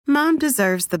Mom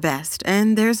deserves the best,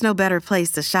 and there's no better place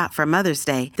to shop for Mother's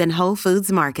Day than Whole Foods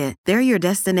Market. They're your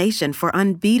destination for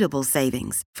unbeatable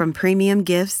savings, from premium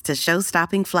gifts to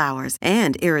show-stopping flowers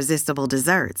and irresistible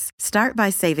desserts. Start by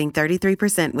saving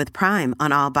 33% with Prime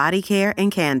on all body care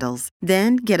and candles.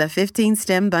 Then get a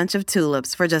 15-stem bunch of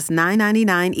tulips for just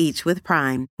 $9.99 each with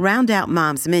Prime. Round out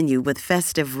Mom's menu with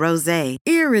festive rosé,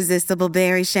 irresistible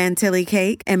berry chantilly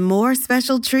cake, and more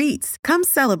special treats. Come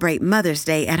celebrate Mother's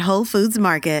Day at Whole Foods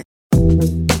Market.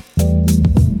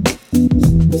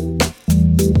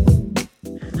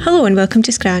 Hello and welcome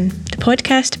to Scran, the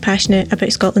podcast passionate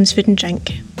about Scotland's food and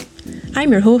drink.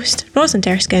 I'm your host, Rosalind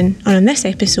Erskine, and on this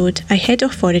episode I head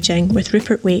off foraging with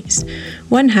Rupert Waits,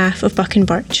 one half of Buck and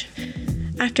Birch.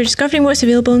 After discovering what's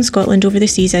available in Scotland over the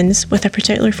seasons, with a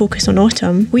particular focus on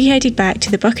autumn, we headed back to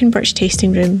the Buck and Birch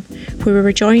tasting room, where we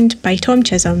were joined by Tom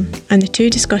Chisholm, and the two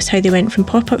discussed how they went from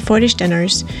pop-up forage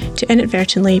dinners to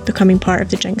inadvertently becoming part of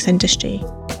the drinks industry.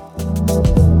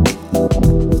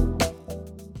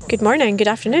 Good morning, good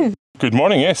afternoon. Good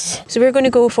morning, yes. So we're going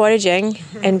to go foraging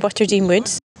in Butterdean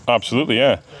Woods. Absolutely,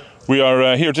 yeah. We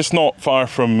are here just not far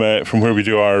from where we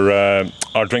do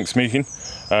our drinks making.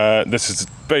 This is a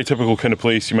very typical kind of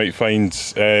place you might find,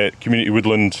 community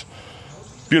woodland.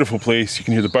 Beautiful place, you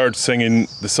can hear the birds singing,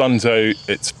 the sun's out,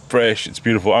 it's fresh, it's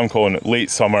beautiful. I'm calling it late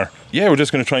summer. Yeah, we're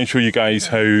just going to try and show you guys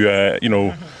how,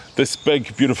 this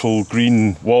big, beautiful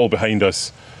green wall behind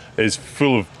us is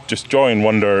full of just joy and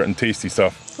wonder and tasty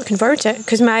stuff. Looking forward to it,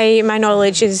 because my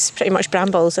knowledge is pretty much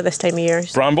brambles at this time of year.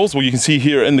 Brambles, well, you can see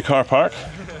here in the car park,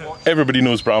 everybody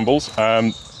knows brambles.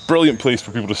 Brilliant place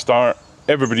for people to start.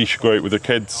 Everybody should go out with their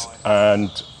kids and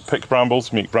pick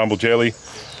brambles, make bramble jelly.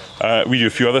 We do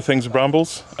a few other things with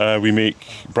brambles. We make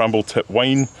bramble tip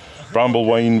wine, bramble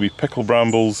wine, we pickle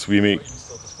brambles, we make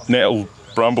nettle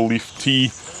bramble leaf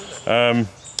tea.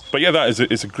 But yeah,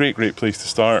 it's a great place to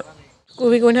start. Will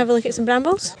we go and have a look at some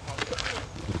brambles?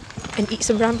 And eat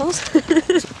some brambles?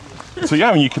 So yeah,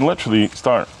 I mean, you can literally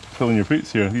start filling your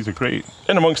boots here. These are great.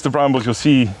 In amongst the brambles, you'll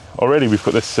see already we've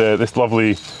got this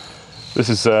lovely, this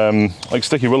is like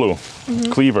sticky willow,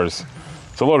 cleavers.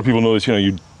 So a lot of people know this,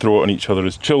 you throw it on each other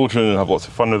as children and have lots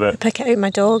of fun with it. Pick it out my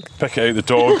dog. Pick it out the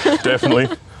dog, definitely.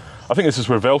 I think this is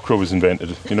where Velcro was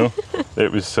invented,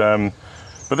 It was,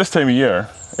 but this time of year,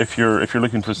 if you're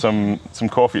looking for some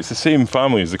coffee, it's the same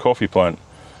family as the coffee plant.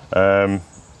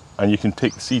 And you can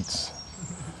take the seeds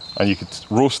and you could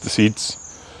roast the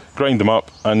seeds, grind them up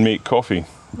and make coffee.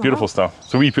 Wow. Beautiful stuff.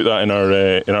 So we put that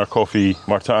in our coffee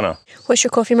Martana. What's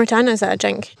your coffee Martana? Is that a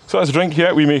drink? So that's a drink,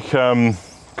 yeah. We make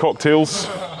cocktails,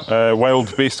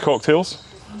 wild-based cocktails.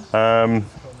 And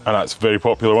that's a very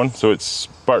popular one. So it's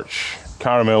birch,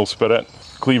 caramel spirit,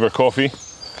 cleaver coffee.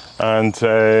 And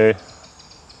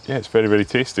yeah, it's very, very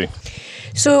tasty.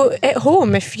 So at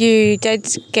home, if you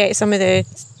did get some of the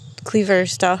cleaver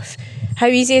stuff, how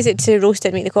easy is it to roast it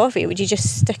and make the coffee? Would you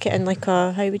just stick it in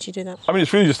how would you do that? I mean,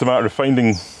 it's really just a matter of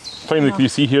finding like you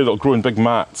see here, that'll grow in big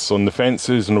mats on the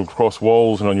fences and across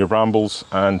walls and on your brambles,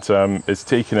 and it's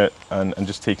taking it and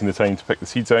just taking the time to pick the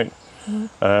seeds out,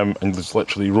 and just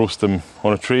literally roast them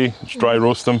on a tray, just dry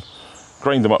roast them,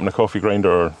 grind them up in a coffee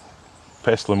grinder or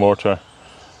pestle and mortar,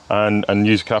 and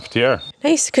use a cafetiere.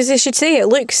 Nice, because I should say it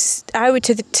looks,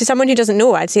 to someone who doesn't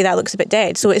know, I'd say that looks a bit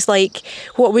dead. So it's like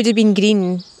what would have been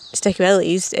green sticky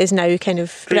willies is now kind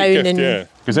of brown gift, and yeah.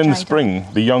 Because in the spring,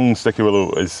 the young sticky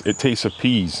willow it tastes of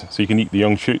peas, so you can eat the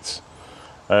young shoots.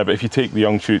 But if you take the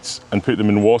young shoots and put them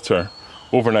in water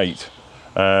overnight,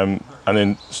 and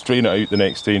then strain it out the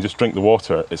next day and just drink the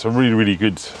water, it's a really, really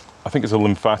good, I think it's a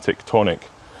lymphatic tonic,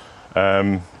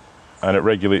 and it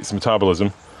regulates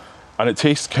metabolism. And it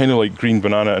tastes kind of like green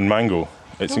banana and mango.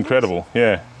 It's incredible,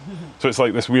 yeah. So it's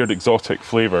like this weird exotic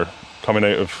flavour coming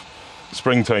out of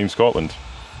springtime Scotland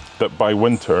that by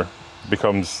winter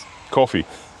becomes coffee,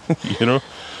 So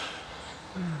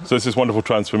it's this wonderful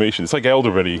transformation. It's like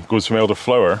elderberry, goes from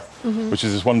elderflower, which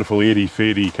is this wonderful airy,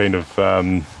 fairy kind of,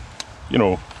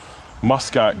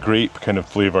 muscat grape kind of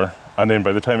flavour. And then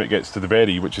by the time it gets to the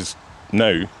berry, which is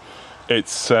now,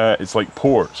 it's like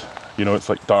port. It's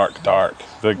like dark.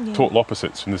 They're total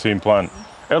opposites from the same plant.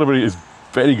 Elderberry is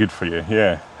very good for you,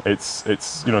 yeah. It's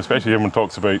especially everyone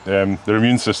talks about their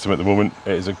immune system at the moment.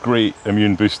 It is a great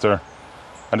immune booster.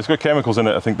 And it's got chemicals in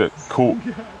it, I think, that coat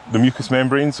the mucous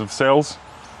membranes of cells.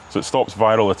 So it stops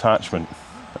viral attachment.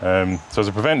 So as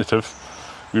a preventative,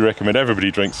 we recommend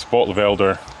everybody drinks a bottle of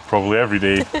elder probably every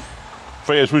day.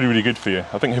 But yeah, it's really, really good for you.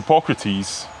 I think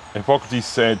Hippocrates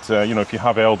said, if you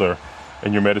have elder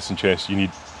in your medicine chest, you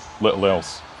need little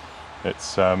else.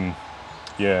 It's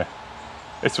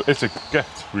it's a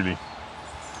gift, really.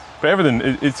 But everything,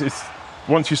 it's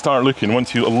once you start looking,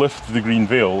 once you lift the green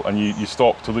veil and you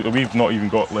stop to look, we've not even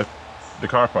got left the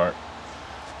car park,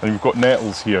 and we've got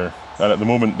nettles here, and at the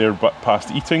moment they're past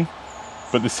eating,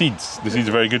 but the seeds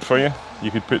are very good for you.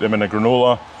 You could put them in a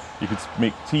granola, you could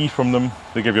make tea from them,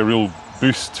 they give you a real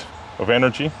boost of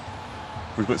energy.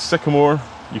 We've got sycamore,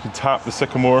 you can tap the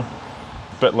sycamore,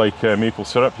 a bit like maple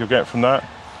syrup you'll get from that.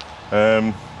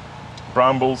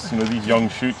 Brambles, these young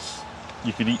shoots,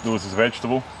 you could eat those as a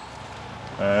vegetable.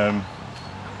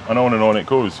 And on it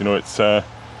goes.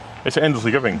 It's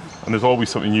endlessly giving, and there's always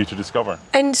something new to discover.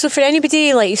 And so for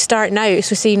anybody like starting out,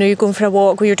 so say you're going for a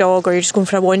walk with your dog, or you're just going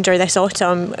for a wander this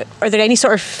autumn, are there any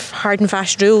sort of hard and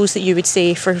fast rules that you would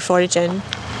say for foraging?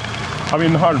 I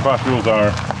mean, the hard and fast rules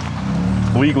are,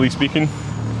 legally speaking,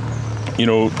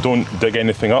 don't dig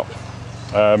anything up.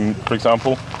 For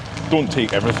example, don't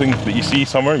take everything that you see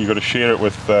somewhere. You've got to share it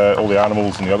with all the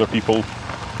animals and the other people.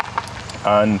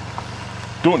 And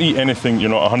don't eat anything you're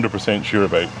not 100% sure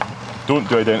about. Don't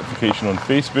do identification on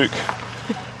Facebook.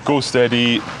 Go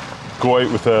steady. Go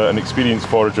out with an experienced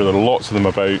forager. There are lots of them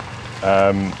about.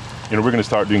 We're going to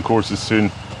start doing courses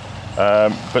soon.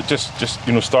 But just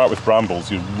start with brambles.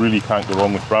 You really can't go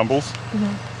wrong with brambles.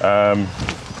 Mm-hmm.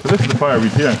 So this is the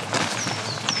fireweed here.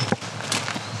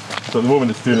 So at the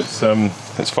moment it's doing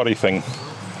its furry thing.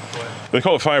 They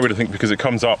call it fireweed, I think, because it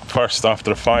comes up first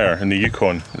after a fire in the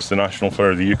Yukon. It's the national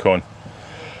flower of the Yukon.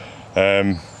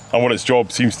 And what its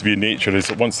job seems to be in nature is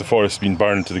that once the forest's been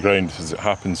burned to the ground, as it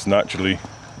happens naturally,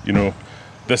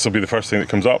 this will be the first thing that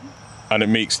comes up, and it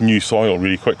makes new soil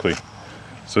really quickly.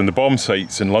 So in the bomb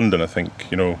sites in London, I think,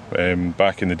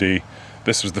 back in the day,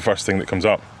 this was the first thing that comes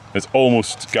up. It's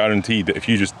almost guaranteed that if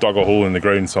you just dug a hole in the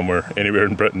ground somewhere, anywhere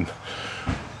in Britain,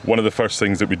 one of the first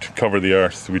things that would cover the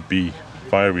earth would be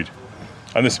fireweed.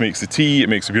 And this makes the tea, it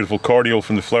makes a beautiful cordial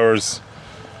from the flowers.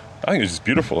 I think it's just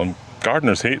beautiful, and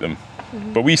gardeners hate them.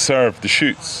 Mm-hmm. But we serve the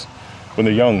shoots when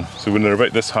they're young, so when they're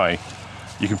about this high,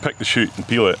 you can pick the shoot and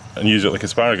peel it and use it like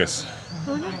asparagus.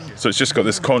 Oh, nice. So it's just got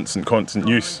this constant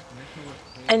use.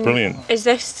 And brilliant.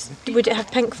 Would it have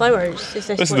pink flowers? This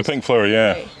is the pink flower,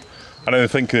 yeah. Right. And I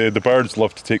think the birds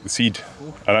love to take the seed,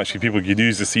 and actually people could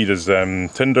use the seed as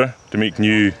tinder to make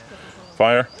new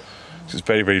fire. So it's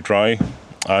very, very dry,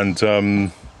 and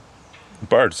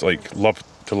birds love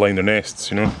to line their nests.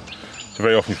 So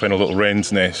very often you find a little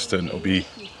wren's nest, and it'll be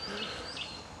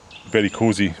very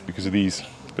cosy because of these.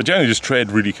 But generally, just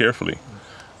tread really carefully,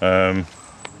 and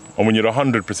when you're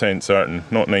 100% certain,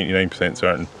 not 99%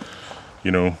 certain,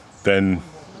 then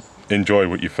enjoy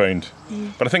what you found.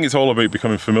 But I think it's all about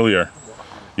becoming familiar.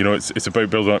 It's about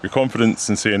building up your confidence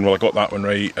and saying, well, I got that one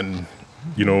right, and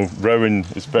rowan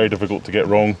is very difficult to get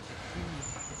wrong.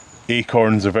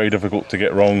 Acorns are very difficult to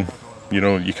get wrong.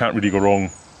 You can't really go wrong.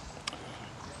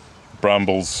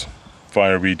 Brambles,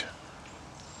 fireweed.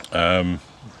 There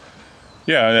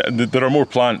are more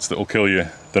plants that will kill you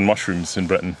than mushrooms in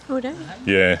Britain. Oh, really?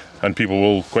 Yeah, and people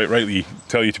will quite rightly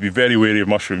tell you to be very wary of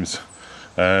mushrooms.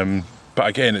 But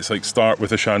again, it's like start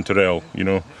with a chanterelle,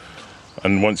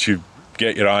 and once you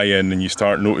get your eye in and you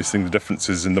start noticing the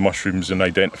differences in the mushrooms and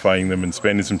identifying them and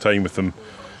spending some time with them,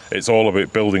 it's all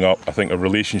about building up, I think, a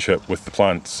relationship with the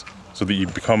plants so that you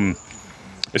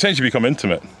essentially become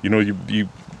intimate.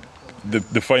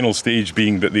 The final stage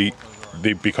being that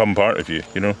they become part of you,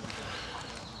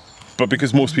 But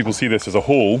because most people see this as a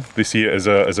whole, they see it as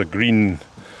a green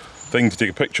thing to take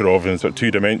a picture of, and it's sort of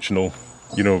two-dimensional.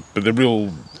 But the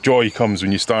real joy comes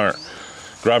when you start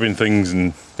grabbing things,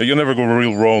 and you'll never go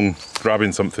real wrong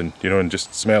grabbing something, and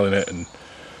just smelling it and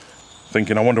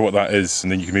thinking, I wonder what that is,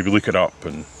 and then you can maybe look it up,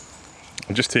 and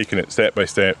just taking it step by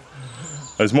step.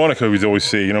 As Monica would always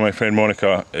say, my friend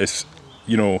Monica, is,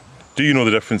 do you know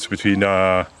the difference between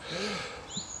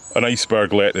an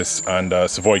iceberg lettuce and a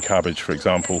Savoy cabbage, for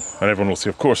example? And everyone will say,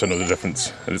 of course I know the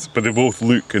difference. But they both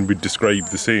look and would describe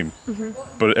the same. Mm-hmm.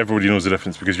 But everybody knows the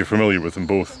difference because you're familiar with them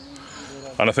both.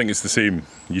 And I think it's the same.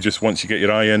 Once you get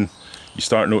your eye in, you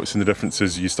start noticing the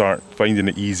differences, you start finding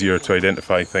it easier to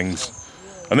identify things.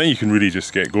 And then you can really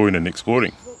just get going and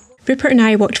exploring. Rupert and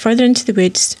I walked further into the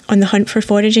woods on the hunt for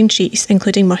foraging treats,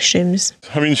 including mushrooms.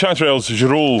 I mean, chanterelles,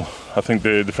 girolles, I think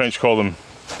the French call them.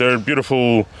 They're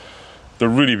beautiful. They're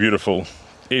really beautiful,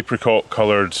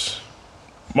 apricot-coloured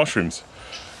mushrooms,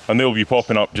 and they'll be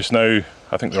popping up just now.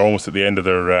 I think they're almost at the end of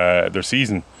their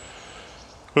season.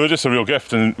 But they're just a real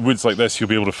gift, and in woods like this you'll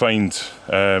be able to find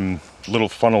little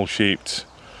funnel-shaped,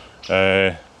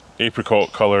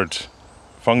 apricot-coloured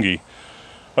fungi.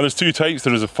 And there's two types.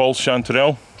 There is a false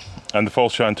chanterelle, and the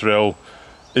false chanterelle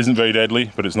isn't very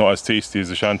deadly, but it's not as tasty as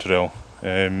the chanterelle.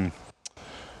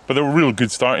 But they're a real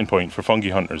good starting point for fungi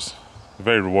hunters.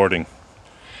 Very rewarding.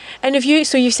 And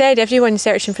so you said everyone's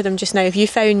searching for them just now. Have you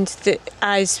found that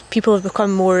as people have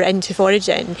become more into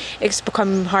foraging, it's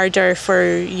become harder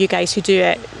for you guys who do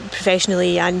it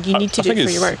professionally, and you need to do it for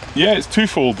your work? Yeah, it's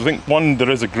twofold. I think one, there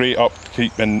is a great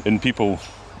upkeep in people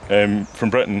from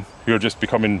Britain who are just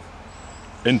becoming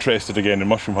interested again in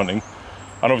mushroom hunting.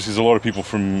 And obviously there's a lot of people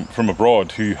from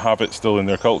abroad who have it still in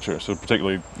their culture, so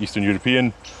particularly Eastern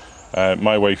European.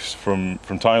 My wife's from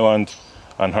Thailand,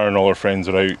 and her and all her friends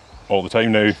are out all the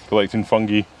time now collecting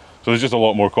fungi. So there's just a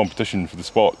lot more competition for the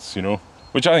spots, you know,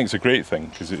 which I think is a great thing,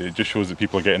 because it just shows that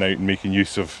people are getting out and making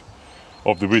use of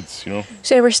the woods, you know.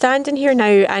 So we're standing here now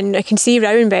and I can see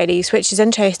rowan berries, which is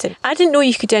interesting. I didn't know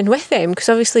you could do in with them, because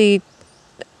obviously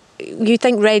you'd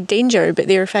think red danger, but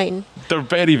they were fine. They're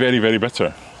very, very, very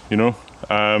bitter, you know.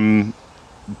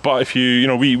 But if you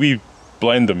know, we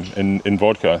blend them in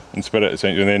vodka and spirit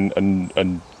essentially,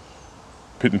 and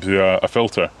put them through a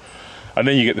filter, and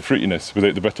then you get the fruitiness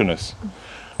without the bitterness.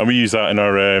 And we use that in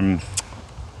our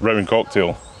rowan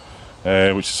cocktail,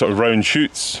 which is sort of rowan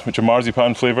shoots, which are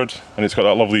marzipan flavoured, and it's got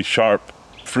that lovely sharp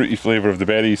fruity flavour of the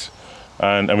berries.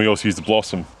 And we also use the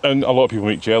blossom, and a lot of people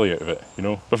make jelly out of it, you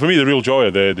know. But for me, the real joy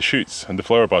are the shoots and the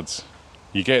flower buds.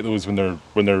 You get those when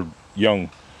they're young,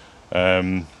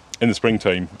 in the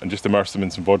springtime, and just immerse them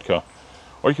in some vodka,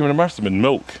 or you can immerse them in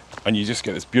milk, and you just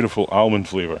get this beautiful almond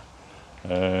flavour,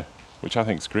 which I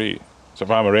think is great. Sort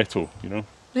of amaretto, you know.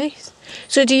 Nice.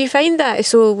 So do you find that,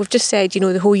 so we've just said, you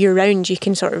know, the whole year round you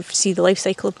can sort of see the life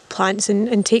cycle of plants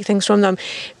and take things from them,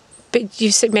 but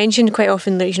you mentioned quite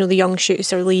often that, you know, the young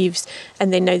shoots or leaves,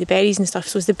 and then now the berries and stuff,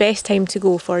 so is the best time to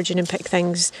go foraging and pick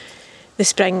things the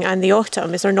spring and the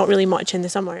autumn? Is there not really much in the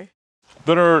summer?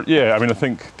 There are, yeah, I mean, I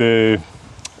think there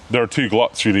are two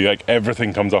gluts really, like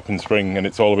everything comes up in spring and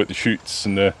it's all about the shoots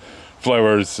and the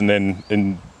flowers, and then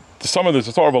in the summer there's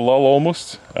a sort of a lull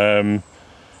almost,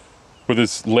 where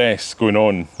there's less going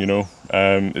on, you know.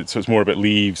 So it's more about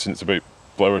leaves, and it's about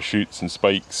flower shoots and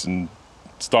spikes and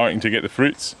starting to get the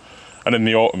fruits. And in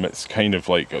the autumn it's kind of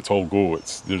like it's all go.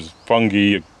 There's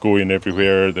fungi going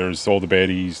everywhere, there's all the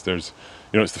berries, there's,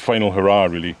 you know, it's the final hurrah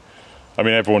really. I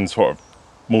mean, everyone sort of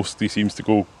mostly seems to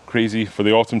go crazy for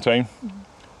the autumn time. Mm-hmm.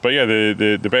 But yeah,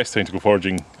 the best time to go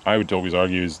foraging, I would always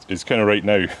argue, is kind of right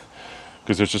now,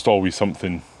 because there's just always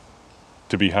something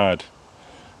to be had.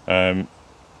 And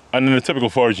in a typical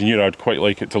foraging year, I'd quite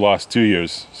like it to last 2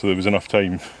 years, so there was enough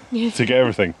time to get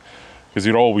everything, because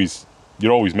you'd always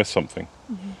miss something.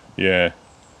 Mm-hmm. Yeah.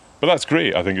 But that's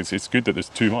great. I think it's good that there's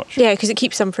too much. Yeah, because it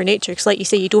keeps some for nature, because like you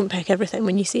say, you don't pick everything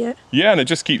when you see it. Yeah, and it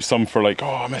just keeps some for like,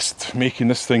 oh, I missed making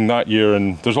this thing that year,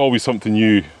 and there's always something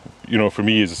new, you know, for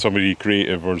me as somebody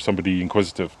creative or somebody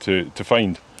inquisitive to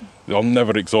find. I'll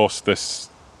never exhaust this,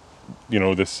 you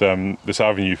know, this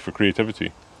avenue for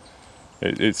creativity.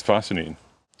 It's fascinating.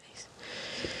 Nice.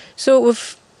 So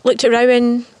we've looked at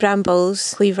rowan,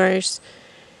 brambles, cleavers.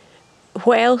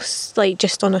 What else, like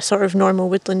just on a sort of normal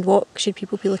woodland walk, should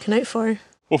people be looking out for?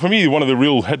 Well, for me, one of the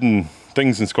real hidden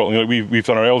things in Scotland, like we've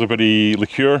done our elderberry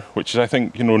liqueur, which is, I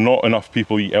think, you know, not enough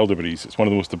people eat elderberries. It's one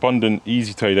of the most abundant,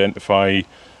 easy to identify,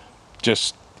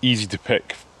 just easy to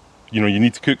pick. You know, you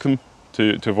need to cook them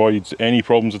to avoid any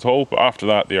problems at all, but after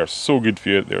that they are so good for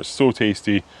you, they're so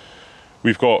tasty.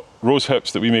 We've got rose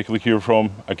hips that we make a liqueur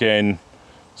from, again,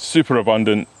 super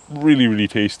abundant, really, really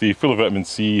tasty, full of vitamin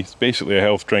C, it's basically a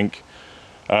health drink.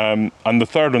 And the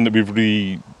third one that we've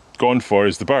really gone for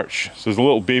is the birch. So there's a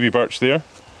little baby birch there.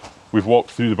 We've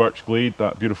walked through the birch glade,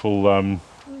 that beautiful,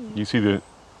 you see the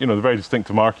very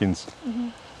distinctive markings. Mm-hmm.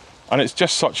 And it's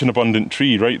just such an abundant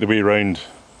tree right the way around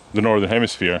the Northern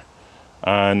Hemisphere.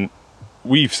 And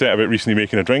we've set about recently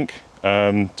making a drink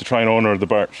to try and honour the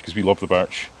birch, because we love the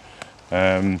birch.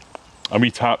 And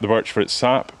we tap the birch for its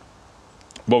sap.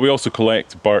 But we also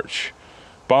collect birch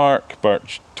bark,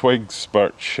 birch twigs,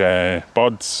 birch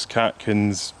buds,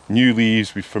 catkins, new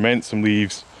leaves. We ferment some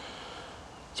leaves.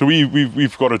 So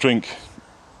we've got a drink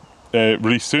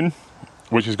released soon,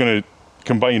 which is going to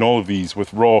combine all of these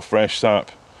with raw, fresh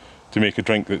sap to make a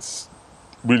drink that's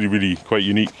really, really quite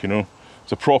unique, you know.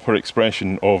 It's a proper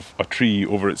expression of a tree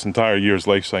over its entire year's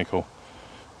life cycle.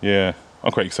 Yeah,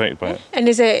 I'm quite excited by it. And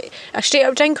is it a straight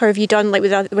up drink, or have you done like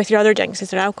with your other drinks, is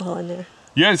there alcohol in there?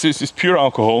 Yeah, it's pure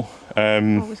alcohol.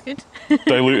 Always good.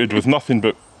 Diluted with nothing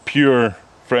but pure,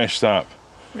 fresh sap.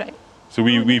 Right. So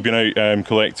we've been out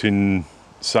collecting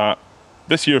sap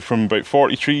this year from about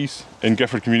 40 trees in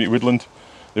Gifford Community Woodland.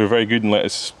 They were very good and let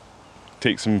us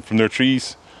take some from their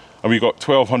trees. And we got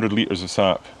 1,200 litres of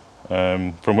sap,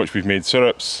 from which we've made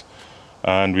syrups,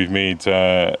 and we've made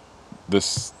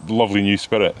this lovely new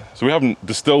spirit. So we haven't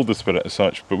distilled the spirit as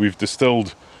such, but we've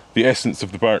distilled the essence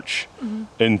of the birch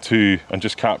into, and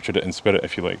just captured it in spirit,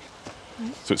 if you like.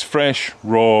 So it's fresh,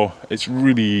 raw. It's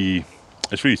really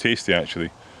tasty actually.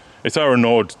 It's our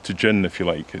nod to gin, if you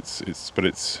like. It's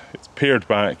pared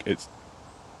back. It's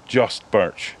just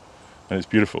birch, and it's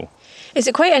beautiful. Is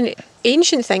it quite an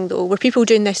ancient thing though? Were people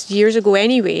doing this years ago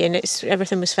anyway, and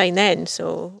everything was fine then?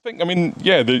 So I mean,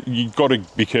 yeah, you've got to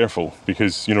be careful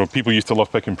because people used to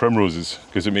love picking primroses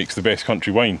because it makes the best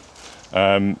country wine,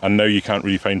 and now you can't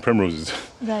really find primroses,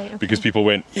 right? Okay. Because people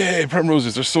went, yeah,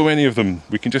 primroses. There's so many of them.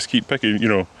 We can just keep picking,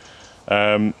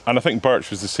 And I think birch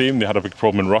was the same. They had a big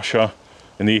problem in Russia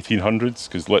in the 1800s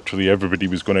because literally everybody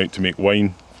was going out to make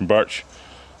wine from birch,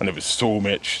 and there was so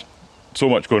much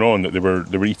going on that they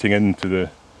were eating into the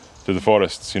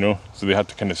forests, so they had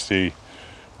to kind of say,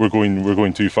 we're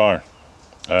going too far.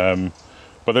 But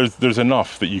there's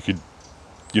enough that you could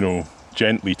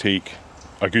gently take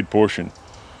a good portion,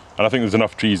 and I think there's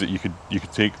enough trees that you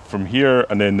could take from here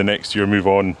and then the next year move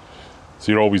on,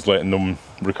 so you're always letting them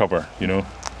recover.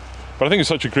 But I think it's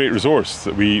such a great resource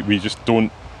that we just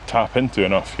don't tap into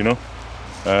enough,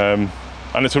 and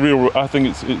it's a real, I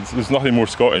think there's nothing more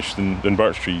Scottish than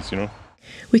birch trees.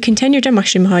 We continued our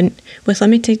mushroom hunt, with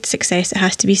limited success it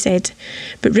has to be said,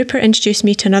 but Rupert introduced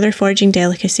me to another foraging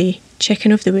delicacy,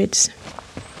 chicken of the woods.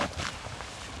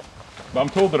 I'm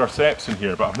told there are seps in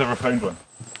here, but I've never found one.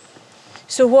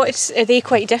 So are they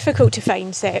quite difficult to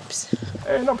find, seps?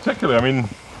 Not particularly. I mean,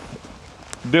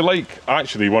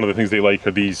 actually one of the things they like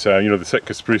are these, the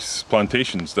Sitka spruce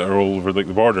plantations that are all over the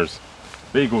borders.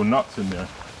 They go nuts in there.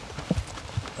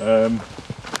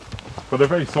 But they're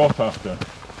very sought after.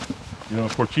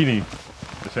 Porcini,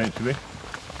 essentially.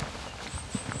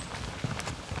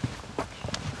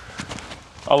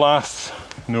 Alas,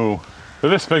 no. But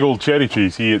this big old cherry tree,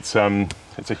 see, it's a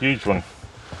huge one.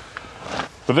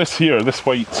 But this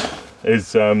white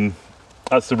is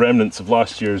that's the remnants of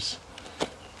last year's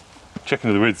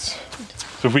chicken of the woods.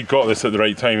 So if we got this at the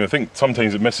right time, I think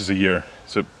sometimes it misses a year.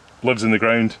 So it lives in the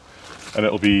ground, and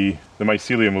the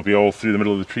mycelium will be all through the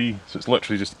middle of the tree. So it's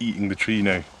literally just eating the tree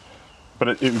now. But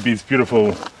it would be these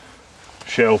beautiful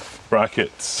shelf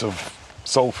brackets of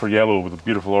sulphur yellow with a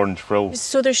beautiful orange frill.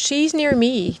 So there's trees near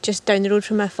me, just down the road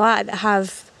from my flat, that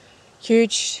have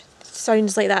huge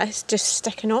sounds like that. It's just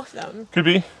sticking off them. Could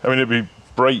be. I mean, it'd be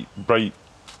bright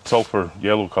sulphur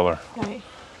yellow colour. Right.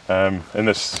 In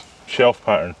this shelf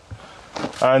pattern.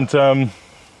 And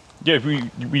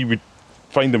we would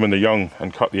find them when they're young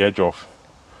and cut the edge off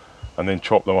and then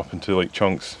chop them up into like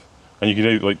chunks. And you can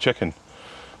eat it like chicken.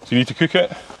 So you need to cook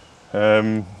it.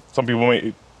 Some people might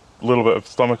eat a little bit of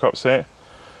stomach upset.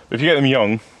 But if you get them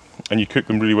young and you cook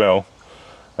them really well,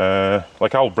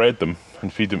 I'll bread them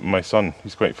and feed them to my son.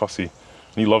 He's quite fussy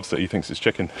and he loves it. He thinks it's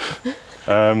chicken.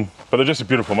 But they're just a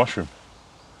beautiful mushroom.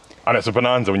 And it's a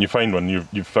bonanza when you find one.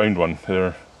 You've found one.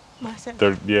 They're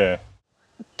massive. Yeah.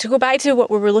 To go back to what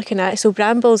we were looking at, so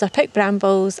brambles, I pick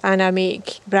brambles and I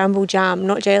make bramble jam,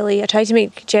 not jelly. I tried to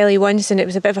make jelly once and it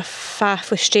was a bit of a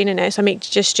faff with straining it, so I make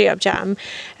just straight up jam.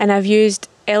 And I've used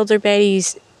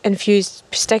elderberries infused,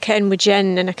 stick it in with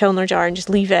gin in a Kilner jar and just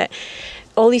leave it.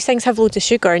 All these things have loads of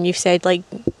sugar, and you've said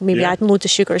maybe adding loads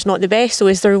of sugar is not the best. So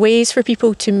is there ways for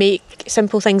people to make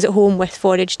simple things at home with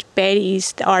foraged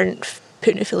berries that aren't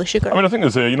putting it full of sugar? I mean, I think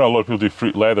there's a lot of people do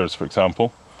fruit leathers, for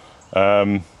example.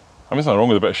 There's nothing wrong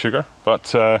with a bit of sugar,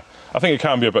 but I think it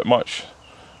can be a bit much.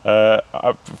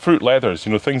 Fruit leathers,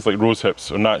 things like rose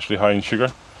hips are naturally high in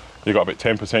sugar. They've got about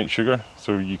 10% sugar,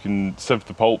 so you can sieve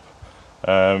the pulp,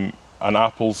 and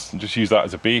apples, and just use that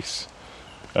as a base.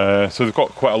 So they've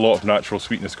got quite a lot of natural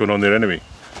sweetness going on there anyway.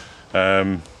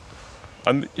 Some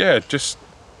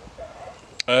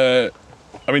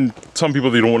people,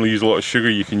 they don't want to use a lot of sugar.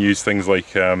 You can use things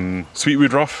like sweet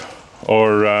woodruff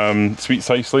or sweet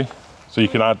cicely. So you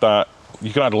can add that.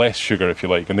 You can add less sugar if you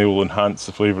like, and they will enhance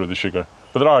the flavour of the sugar.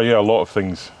 But there are, a lot of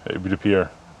things, it would appear,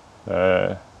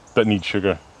 that need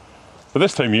sugar. But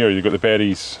this time of year, you've got the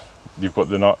berries, you've got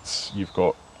the nuts, you've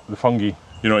got the fungi,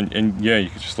 and you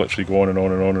could just literally go on and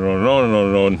on and on and on and on and on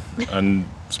and on and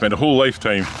spend a whole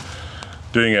lifetime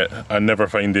doing it and never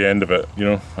find the end of it,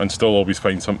 and still always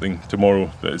find something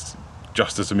tomorrow that is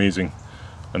just as amazing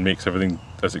and makes everything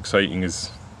as exciting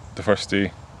as the first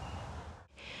day.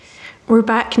 We're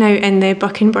back now in the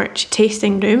Buck and Birch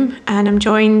tasting room, and I'm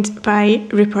joined by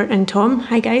Rupert and Tom.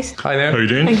 Hi guys. Hi there. How are you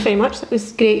doing? Thanks very much. That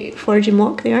was great foraging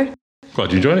walk there.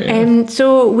 Glad you enjoyed it. Yeah.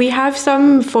 So we have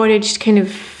some foraged kind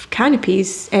of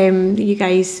canopies that you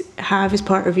guys have as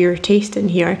part of your tasting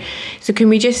here. So can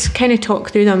we just kind of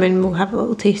talk through them and we'll have a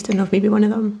little tasting of maybe one of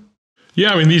them?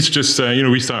 Yeah, I mean, these just,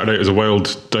 we started out as a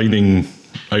wild dining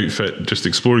outfit, just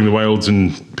exploring the wilds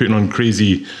and putting on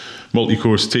crazy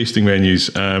multi-course tasting menus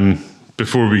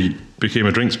before we became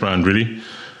a drinks brand, really.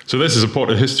 So this is a pot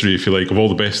of history, if you like, of all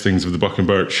the best things of the Buck and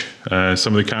Birch.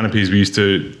 Some of the canopies we used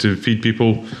to feed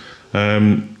people,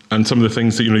 and some of the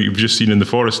things that you've just seen in the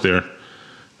forest there.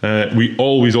 We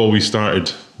always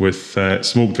started with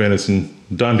smoked venison,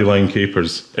 dandelion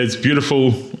capers. It's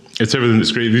beautiful. It's everything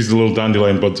that's great. These are the little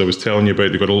dandelion buds I was telling you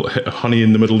about. They've got a little hit of honey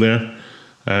in the middle there.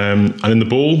 And in the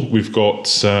bowl, we've got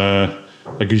a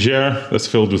gougere that's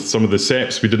filled with some of the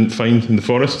ceps we didn't find in the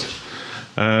forest.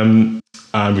 And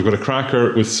we've got a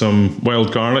cracker with some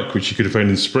wild garlic, which you could have found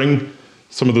in spring.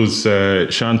 Some of those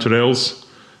chanterelles.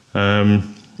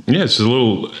 It's a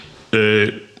little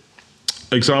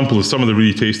example of some of the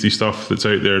really tasty stuff that's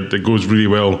out there that goes really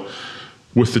well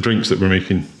with the drinks that we're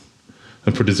making.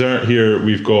 And for dessert here,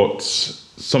 we've got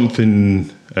something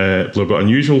a little bit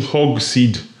unusual, hog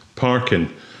seed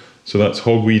parkin. So that's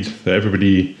hogweed that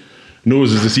everybody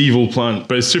knows as this evil plant,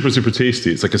 but it's super, super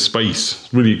tasty. It's like a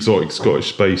spice, really exotic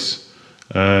Scottish spice.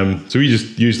 So we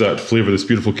just use that to flavour this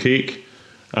beautiful cake.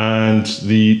 And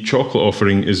the chocolate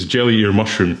offering is jelly ear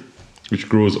mushroom, which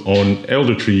grows on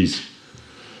elder trees.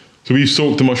 So we've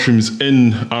soaked the mushrooms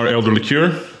in our elder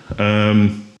liqueur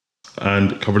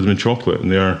and covered them in chocolate,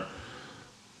 and they are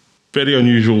very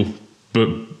unusual, but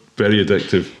very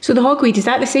addictive. So the hogweed, is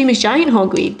that the same as giant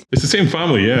hogweed? It's the same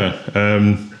family, yeah.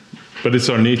 But it's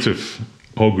our native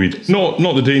hogweed.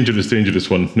 Not the dangerous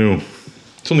one, no.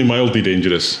 It's only mildly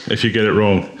dangerous if you get it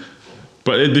wrong.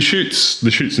 But the shoots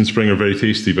in spring are very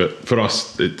tasty, but for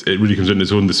us, it really comes into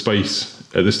its own, the spice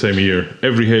at this time of year.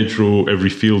 Every hedgerow, every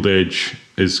field edge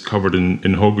is covered in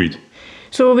hogweed.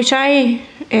 So we try,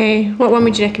 what one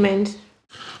would you recommend?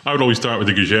 I would always start with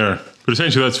the gougere. But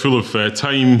essentially that's full of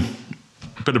thyme,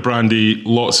 a bit of brandy,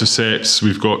 lots of ceps.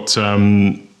 We've got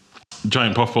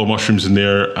giant puffball mushrooms in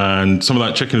there and some of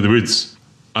that chicken of the woods.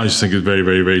 I just think it's very,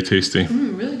 very, very tasty.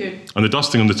 Really good. And the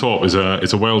dusting on the top is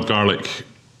a wild garlic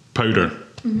powder.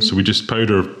 Mm-hmm. So we just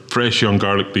powder fresh young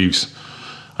garlic leaves,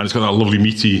 and it's got that lovely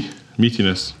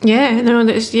meatiness. Yeah, no,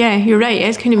 you're right.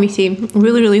 It's kind of meaty,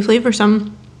 really, really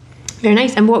flavoursome. Very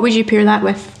nice. And what would you pair that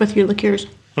with your liqueurs?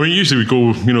 I mean, usually we go,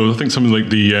 I think something like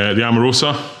the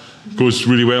Amorosa goes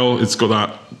really well. It's got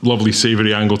that lovely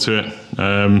savoury angle to it.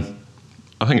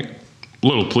 I think a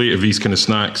little plate of these kind of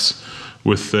snacks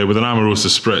with an Amorosa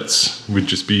spritz would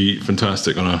just be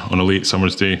fantastic on a late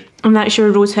summer's day. And that's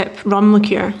your rosehip rum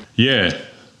liqueur? Yeah.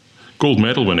 Gold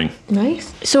medal winning.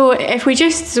 Nice. So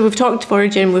we've talked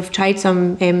foraging, we've tried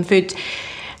some food.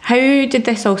 How did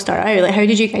this all start out? Like, how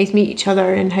did you guys meet each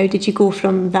other, and how did you go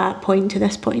from that point to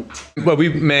this point? Well, we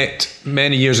met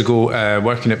many years ago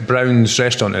working at Brown's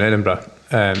restaurant in Edinburgh.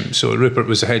 So Rupert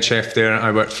was the head chef there,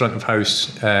 I worked front of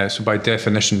house, so by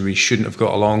definition we shouldn't have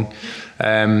got along.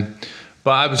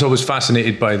 But I was always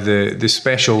fascinated by the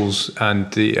specials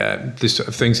and the sort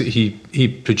of things that he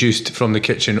produced from the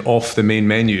kitchen off the main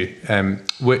menu,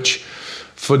 which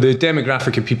for the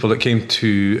demographic of people that came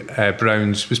to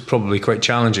Brown's was probably quite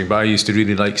challenging, but I used to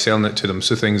really like selling it to them.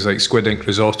 So things like squid ink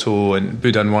risotto and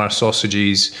boudin noir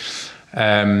sausages.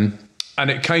 And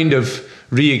it kind of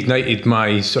reignited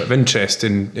my sort of interest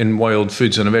in wild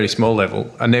foods on a very small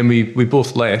level. And then we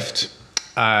both left,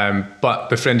 but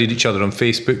befriended each other on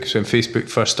Facebook. So when Facebook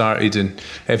first started and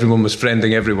everyone was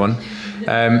friending everyone.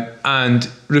 And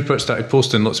Rupert started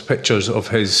posting lots of pictures of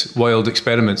his wild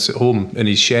experiments at home in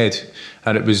his shed.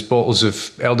 And it was bottles of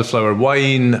elderflower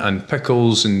wine and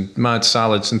pickles and mad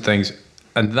salads and things.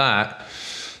 And that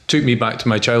took me back to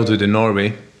my childhood in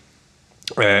Norway.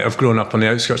 I've grown up on the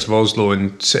outskirts of Oslo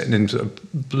and sitting in sort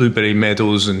of blueberry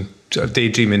meadows and sort of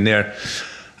daydreaming there.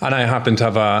 And I happened to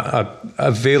have a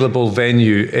available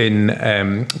venue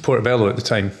in Portobello at the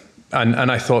time.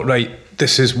 And I thought, right,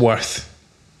 this is worth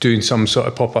doing some sort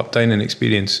of pop-up dining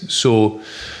experience. So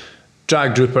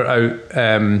dragged Rupert out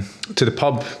to the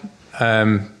pub,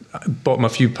 bought him a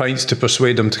few pints to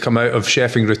persuade him to come out of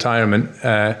chefing retirement,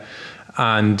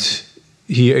 and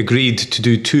he agreed to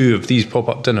do 2 of these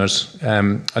pop-up dinners.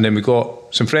 And then we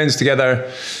got some friends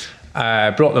together,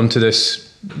 brought them to this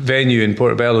venue in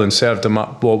Portobello and served them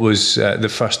up what was the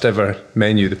first ever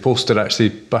menu. The poster actually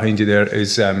behind you there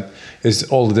is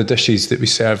all of the dishes that we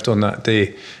served on that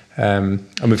day. And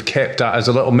we've kept that as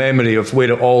a little memory of where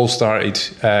it all started.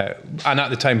 And at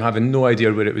the time, having no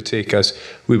idea where it would take us,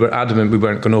 we were adamant we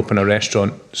weren't going to open a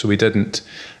restaurant, so we didn't.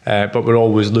 But we're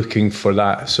always looking for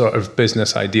that sort of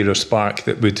business idea or spark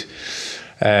that would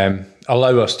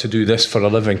allow us to do this for a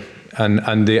living.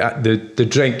 And the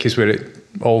drink is where it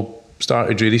all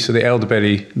started, really. So the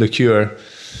elderberry liqueur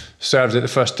served at the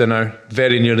first dinner,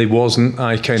 very nearly wasn't.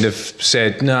 I kind of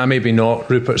said, nah, maybe not.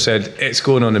 Rupert said, it's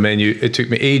going on the menu. It took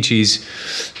me ages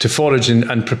to forage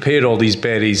and prepare all these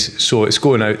berries, so it's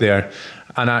going out there.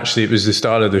 And actually, it was the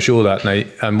star of the show that night,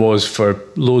 and was for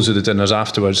loads of the dinners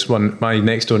afterwards. My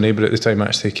next door neighbour at the time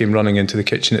actually came running into the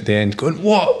kitchen at the end going,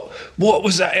 what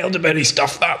was that elderberry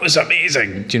stuff? That was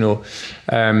amazing, you know.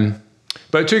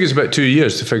 But it took us about 2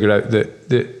 years to figure out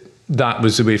that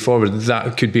was the way forward.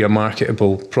 That could be a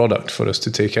marketable product for us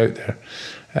to take out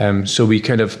there. So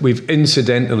we've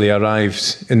incidentally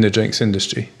arrived in the drinks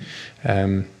industry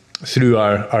through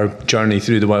our journey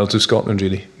through the wilds of Scotland,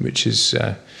 really, which is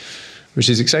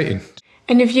exciting.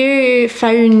 And have you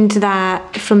found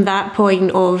that from that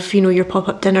point of, you know, your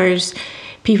pop-up dinners,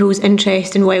 people's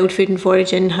interest in wild food and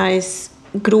foraging has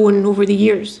grown over the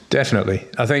years? Definitely.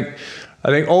 I think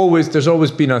there's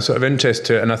always been a sort of interest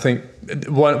to it, and I think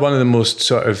one of the most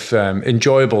sort of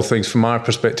enjoyable things from our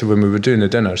perspective when we were doing the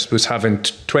dinners was having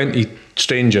 20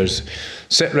 strangers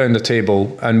sit around the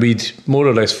table, and we'd more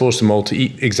or less force them all to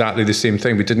eat exactly the same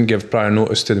thing. We didn't give prior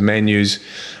notice to the menus,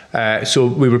 so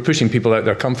we were pushing people out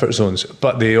their comfort zones,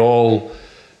 but they all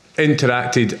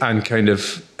interacted and kind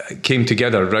of came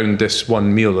together around this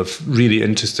one meal of really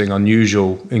interesting,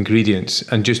 unusual ingredients,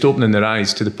 and just opening their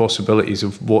eyes to the possibilities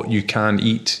of what you can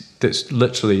eat that's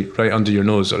literally right under your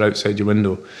nose or outside your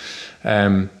window.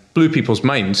 Blew people's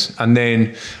minds, and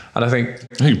I think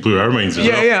it blew our minds as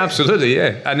well. Yeah, absolutely,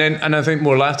 yeah. And I think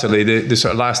more latterly, the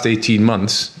sort of last 18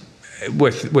 months,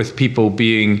 with people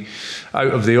being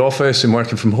out of the office and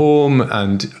working from home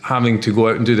and having to go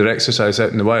out and do their exercise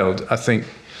out in the wild, I think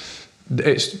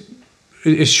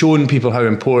it's shown people how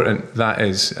important that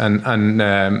is, and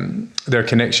their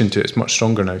connection to it's much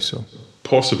stronger now. So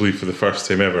possibly for the first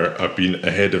time ever, I've been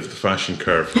ahead of the fashion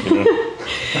curve. You know?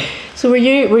 So were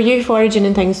you foraging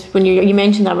and things when you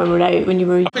mentioned that when we were out when you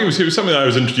were? I think it was something that I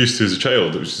was introduced to as a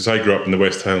child. It was just, I grew up in the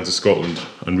West Highlands of Scotland,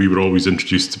 and we were always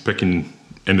introduced to picking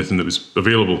anything that was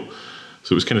available.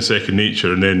 So it was kind of second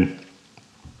nature. And then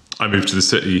I moved to the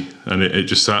city, and it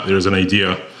just sat there as an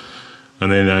idea.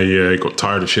 And then I got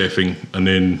tired of chefing, and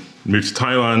then moved to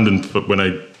Thailand. And when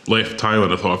I left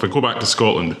Thailand, I thought, if I go back to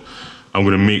Scotland, I'm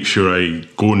going to make sure I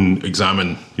go and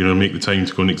examine, make the time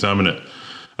to go and examine it.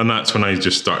 And that's when I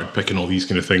just started picking all these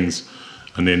kind of things.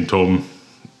 And then Tom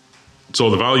saw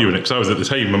the value in it, because I was at the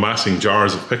time amassing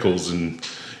jars of pickles and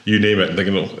you name it, and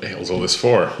thinking, what the hell's all this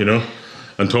for,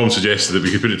 And Tom suggested that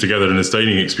we could put it together in his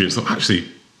dining experience. I thought, actually,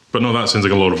 but no, that sounds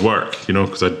like a lot of work,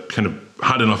 because I'd kind of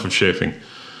had enough of chefing.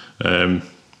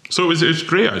 So it was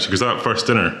great, actually, because that first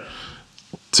dinner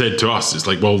said to us, it's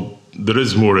like, well, there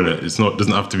is more in it.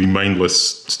 Doesn't have to be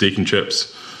mindless steak and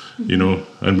chips,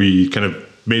 and we kind of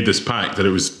made this pact that it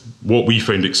was what we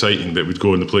found exciting that would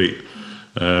go on the plate.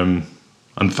 And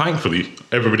thankfully,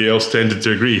 everybody else tended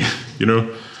to agree,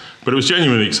 but it was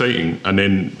genuinely exciting. And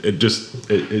then it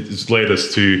just led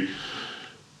us to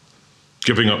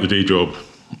giving up the day job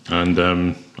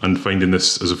and finding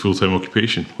this as a full-time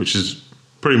occupation, which is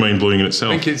pretty mind-blowing in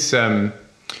itself. I think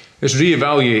it's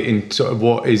reevaluating sort of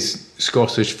what is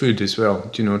Scottish food as well,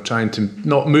 trying to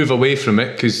not move away from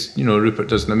it, because Rupert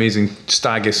does an amazing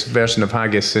Staggis version of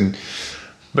haggis,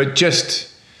 but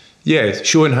just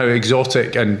showing how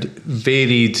exotic and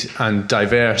varied and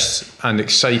diverse and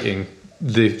exciting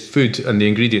the food and the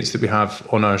ingredients that we have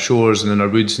on our shores and in our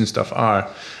woods and stuff are.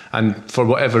 And for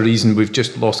whatever reason, we've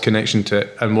just lost connection to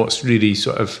it. And what's really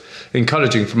sort of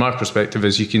encouraging from our perspective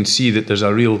is you can see that there's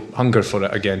a real hunger for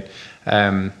it again.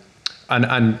 And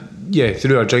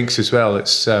through our drinks as well,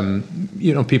 it's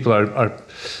people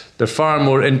they're far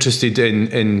more interested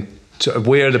in sort of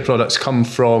where the products come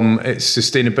from, its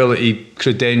sustainability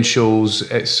credentials,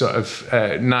 its sort of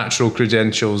natural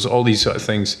credentials, all these sort of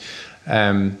things,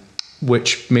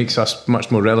 which makes us much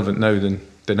more relevant now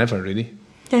than ever, really.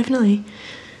 Definitely.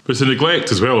 But the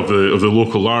neglect as well of the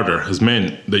local larder has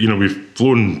meant that we've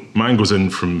flown mangoes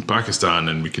in from Pakistan,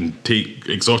 and we can take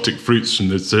exotic fruits from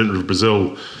the centre of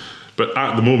Brazil. But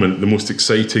at the moment, the most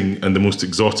exciting and the most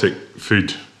exotic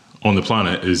food on the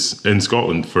planet is in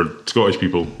Scotland for Scottish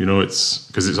people. It's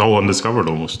because it's all undiscovered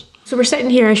almost. So we're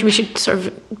sitting here, we should sort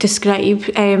of describe.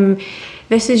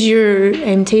 This is your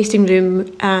tasting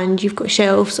room, and you've got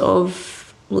shelves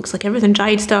of, looks like everything,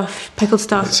 dried stuff, pickled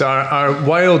stuff. It's our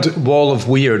wild wall of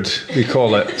weird, we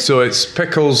call it. So it's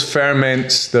pickles,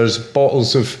 ferments, there's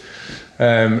bottles of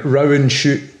Rowan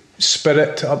shoot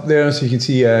spirit up there, so you can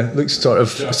see looks sort of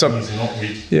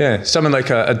something like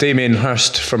a Damien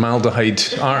Hirst formaldehyde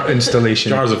art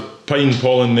installation. Jars of pine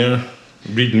pollen there,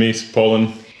 reed mace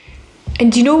pollen.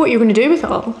 And do you know what you're going to do with it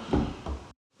all?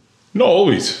 Not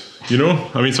always,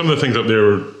 I mean, some of the things up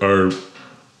there are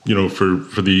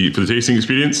for the tasting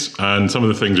experience. And some of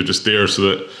the things are just there so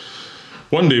that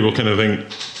one day we'll kind of think,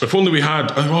 if only we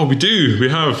had. Oh, we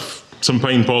have some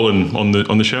pine pollen on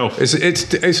the shelf.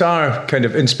 It's our kind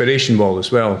of inspiration wall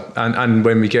as well. And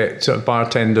when we get sort of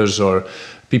bartenders or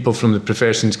people from the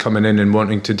professions coming in and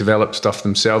wanting to develop stuff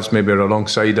themselves, maybe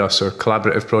alongside us, or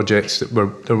collaborative projects that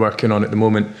they're working on at the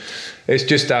moment, it's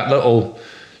just that little,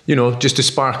 just to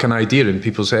spark an idea in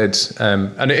people's heads.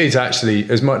 And it is actually,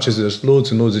 as much as there's loads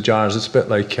and loads of jars, it's a bit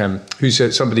like,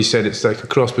 somebody said it's like a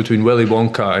cross between Willy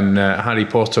Wonka and Harry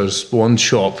Potter's wand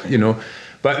shop,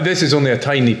 But this is only a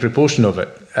tiny proportion of it,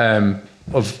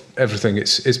 of everything.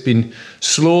 It's been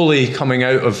slowly coming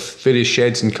out of various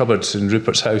sheds and cupboards in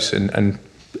Rupert's house and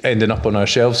ending up on our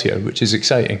shelves here, which is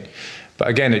exciting. But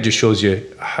again, it just shows you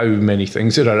how many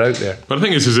things there are out there. But I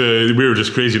think we were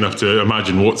just crazy enough to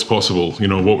imagine what's possible.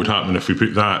 What would happen if we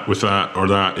put that with that or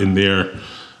that in there.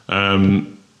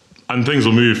 And things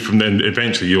will move from then.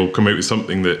 Eventually, you'll come out with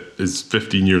something that is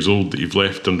 15 years old that you've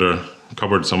left under a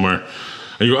cupboard somewhere.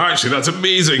 And you go, actually, that's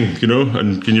amazing,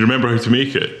 and can you remember how to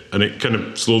make it? And it kind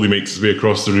of slowly makes its way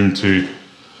across the room to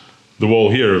the wall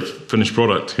here of finished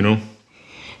product,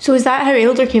 So is that how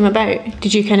Elder came about?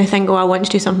 Did you kind of think, I want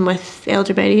to do something with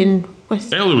elderberry and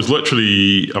with... Elder was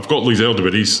literally, I've got these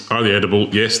elderberries. Are they edible?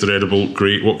 Yes, they're edible.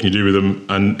 Great. What can you do with them?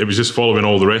 And it was just following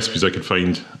all the recipes I could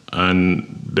find and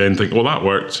then think, that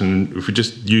worked. And if we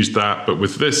just used that, but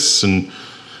with this, and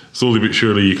slowly but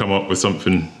surely you come up with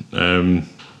something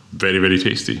very, very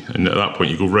tasty. And at that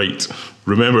point you go, right,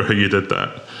 remember how you did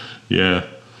that. Yeah.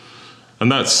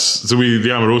 And the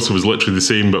Amorosa was literally the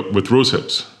same, but with rose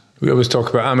hips. We always talk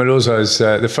about Amorosa as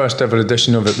the first ever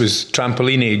edition of it was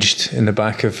trampoline aged in the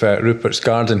back of Rupert's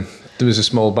garden. There was a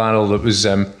small barrel that was,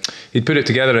 he'd put it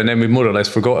together and then we more or less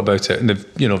forgot about it in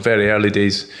the very early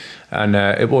days. And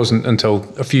it wasn't until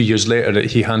a few years later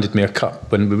that he handed me a cup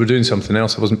when we were doing something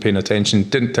else. I wasn't paying attention,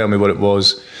 didn't tell me what it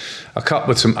was. A cup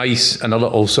with some ice and a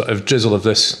little sort of drizzle of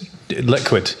this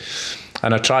liquid.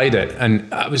 And I tried it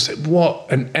and I was like,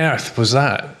 what on earth was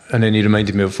that? And then he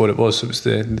reminded me of what it was. It was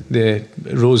the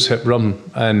rose hip rum.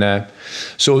 And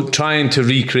so trying to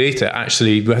recreate it,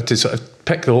 actually, we had to sort of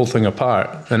pick the whole thing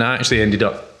apart. And it actually ended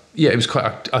up, it was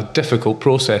quite a difficult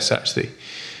process, actually.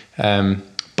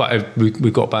 But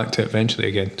we got back to it eventually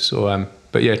again. So,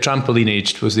 but yeah, trampoline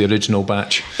aged was the original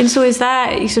batch. And so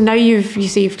now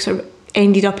you've sort of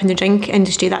ended up in the drink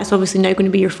industry. That's obviously now going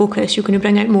to be your focus. You're going to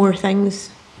bring out more things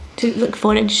to look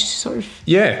forage, sort of.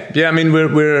 Yeah. I mean,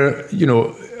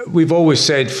 we've always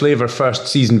said flavour first,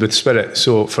 seasoned with spirit.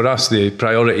 So for us, the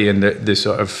priority and the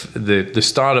sort of the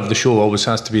star of the show always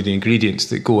has to be the ingredients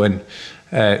that go in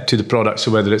to the product.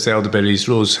 So whether it's elderberries,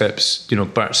 rose hips,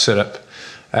 birch syrup.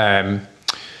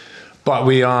 But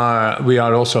we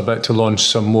are also about to launch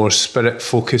some more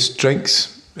spirit-focused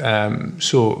drinks.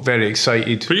 So very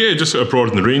excited. But yeah, just sort of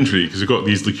broaden the range really, because we've got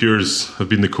these liqueurs have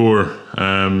been the core.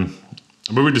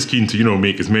 But we're just keen to,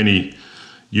 make as many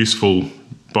useful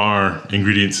bar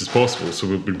ingredients as possible. So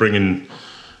we'll be bringing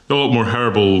a lot more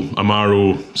herbal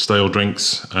Amaro-style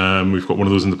drinks. We've got one of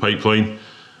those in the pipeline.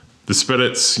 The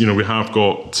spirits, we have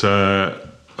got,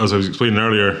 as I was explaining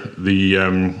earlier,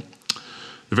 the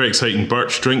very exciting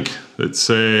birch drink that's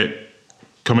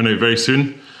coming out very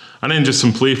soon. And then just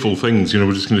some playful things,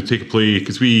 we're just going to take a play,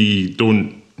 because we're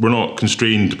not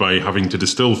constrained by having to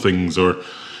distill things or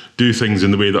do things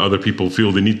in the way that other people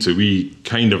feel they need to. We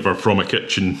kind of are from a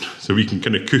kitchen, so we can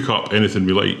kind of cook up anything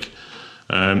we like.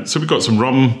 So we've got some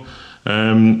rum,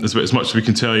 as much as we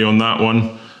can tell you on that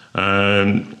one.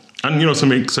 And,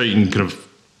 some exciting kind of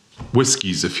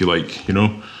whiskies, if you like,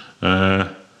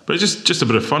 But it's just a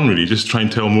bit of fun, really, just try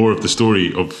and tell more of the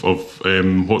story of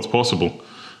what's possible.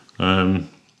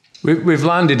 We've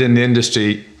landed in the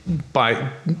industry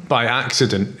by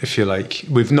accident, if you like.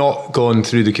 We've not gone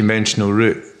through the conventional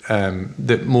route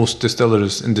that most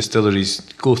distillers and distilleries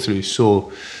go through.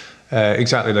 So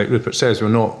exactly like Rupert says, we're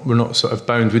not sort of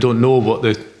bound. We don't know what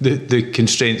the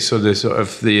constraints or the sort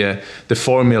of the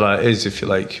formula is, if you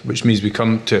like, which means we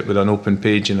come to it with an open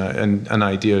page and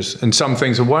ideas. And some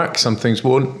things will work, some things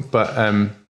won't. But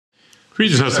we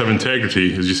just has to have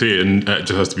integrity, as you say, and it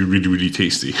just has to be really, really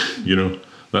tasty.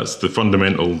 That's the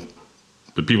fundamental.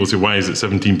 But people say, why is it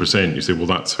 17%? You say, well,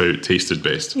 that's how it tasted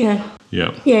best. Yeah.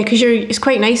 Yeah. Yeah, because it's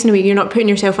quite nice in a way. You're not putting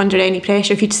yourself under any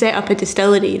pressure. If you'd set up a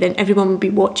distillery, then everyone would be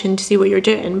watching to see what you're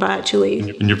doing. But actually,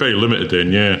 and you're very limited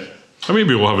then. Yeah.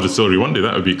 Maybe we'll have a distillery one day.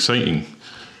 That would be exciting.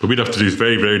 But we'd have to do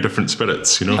very, very different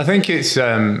spirits. I think it's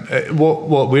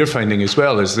what we're finding as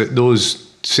well is that those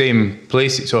same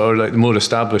places, or like the more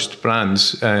established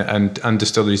brands and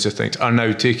distilleries of things, are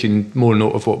now taking more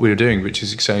note of what we're doing, which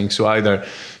is exciting. So either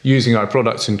using our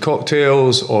products in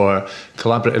cocktails or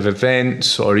collaborative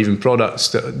events, or even products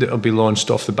that'll be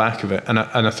launched off the back of it. And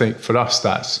I think for us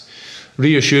that's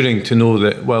reassuring to know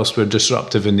that whilst we're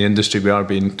disruptive in the industry, we are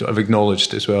being sort of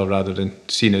acknowledged as well, rather than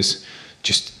seen as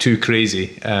just too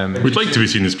crazy. We'd like to be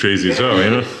seen as crazy as well,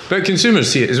 you know. But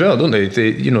consumers see it as well, don't they? They,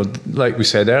 you know, like we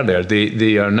said earlier,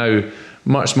 they are now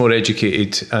much more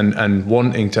educated and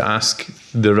wanting to ask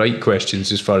the right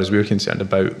questions as far as we're concerned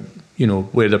about, you know,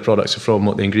 where the products are from,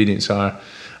 what the ingredients are.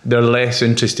 They're less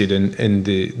interested in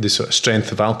the sort of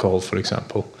strength of alcohol, for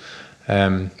example.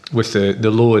 With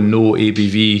the low and no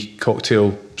ABV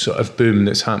cocktail sort of boom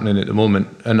that's happening at the moment.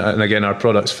 And again, our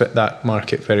products fit that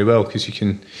market very well, because you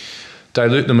can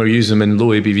dilute them or use them in low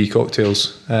ABV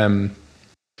cocktails,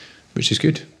 which is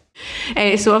good.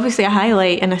 So obviously a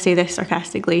highlight, and I say this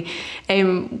sarcastically,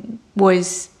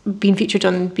 was being featured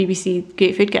on BBC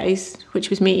Great Food Guys, which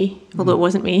was me, although it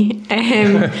wasn't me.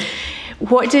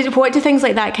 What do things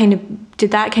like that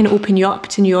did that open you up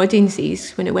to new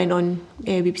audiences when it went on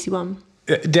BBC One?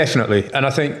 Definitely, and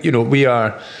I think, you know, we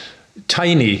are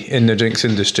tiny in the drinks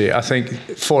industry. I think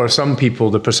for some people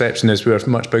the perception is we're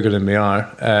much bigger than we are.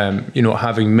 You know,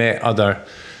 having met other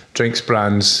drinks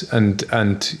brands and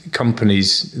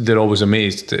companies, they're always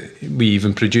amazed that we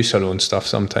even produce our own stuff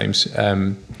sometimes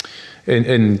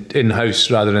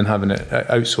in-house rather than having it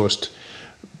outsourced.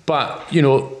 But, you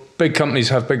know, big companies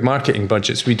have big marketing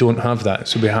budgets. We don't have that.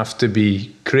 So we have to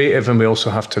be creative, and we also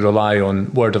have to rely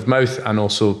on word of mouth and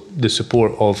also the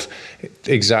support of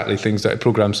exactly things like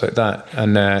programs like that.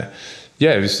 And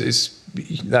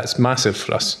that's massive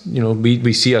for us. You know,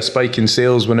 we see a spike in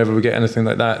sales whenever we get anything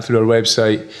like that through our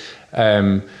website.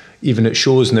 Even at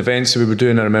shows and events that we were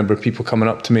doing, I remember people coming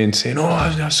up to me and saying, "Oh,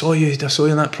 I saw you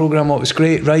in that program. Oh, it was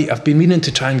great. Right, I've been meaning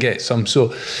to try and get some."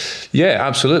 So, yeah,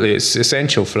 absolutely, it's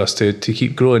essential for us to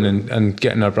keep growing and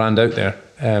getting our brand out there.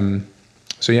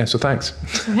 So thanks.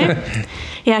 Okay.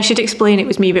 Yeah, I should explain it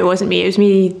was me, but it wasn't me. It was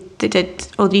me that did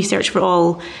all the research for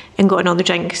all and got on all the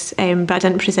drinks, but I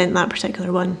didn't present that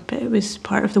particular one, but it was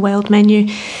part of the wild menu.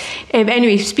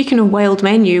 Anyway, speaking of wild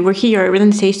menu, we're here, we're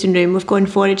in the tasting room, we've gone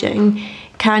foraging.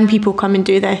 Can people come and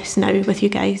do this now with you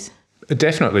guys?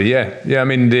 Definitely, yeah. I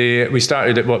mean, we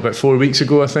started it, about 4 weeks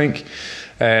ago, I think.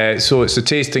 So it's a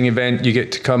tasting event. You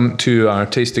get to come to our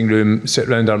tasting room, sit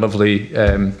around our lovely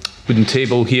wooden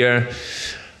table here,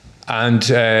 and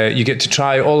you get to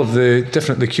try all of the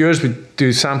different liqueurs. We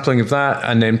do sampling of that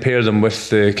and then pair them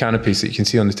with the canopies that you can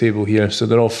see on the table here. So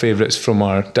they're all favourites from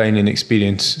our dining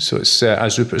experience. So it's,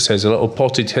 as Rupert says, a little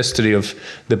potted history of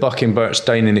the Buck and Birch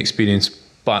dining experience,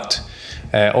 but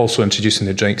also introducing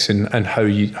the drinks and how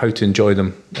to enjoy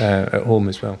them at home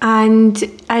as well. And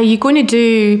are you going to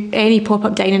do any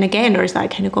pop-up dining again, or is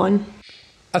that kind of gone?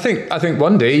 I think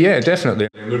one day, yeah, definitely.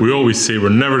 We always say we're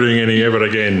never doing any ever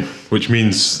again, which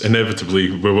means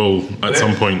inevitably we will at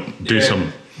some point do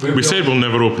some. We said we'll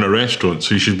never open a restaurant,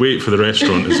 so you should wait for the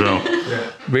restaurant as well.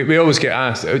 We always get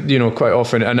asked, you know, quite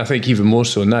often, and I think even more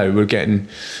so now, we're getting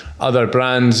other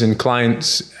brands and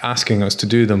clients asking us to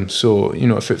do them. So, you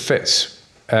know, if it fits.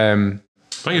 I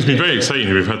think it's been very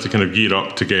exciting. We've had to kind of gear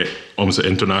up to get almost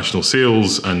international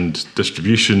sales and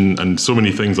distribution and so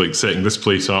many things, like setting this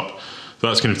place up.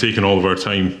 That's kind of taken all of our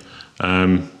time.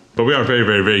 But we are very,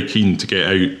 very, very keen to get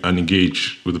out and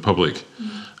engage with the public.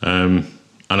 And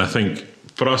I think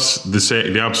for us,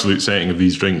 the absolute setting of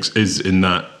these drinks is in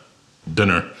that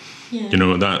dinner. Yeah. You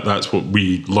know, that's what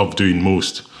we love doing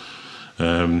most.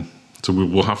 So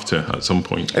we'll have to at some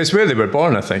point. It's where they were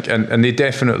born, I think, and they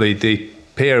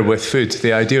pair with food.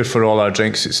 The idea for all our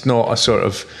drinks, it's not a sort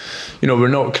of, you know, we're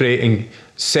not creating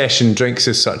session drinks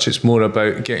as such. It's more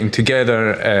about getting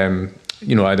together,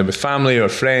 you know, either with family or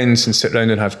friends, and sit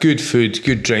around and have good food,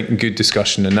 good drink, and good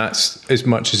discussion. And that's as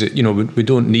much as it, you know, we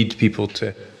don't need people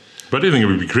to. But I think it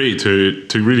would be great to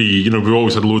really, you know, we've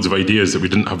always had loads of ideas that we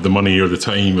didn't have the money or the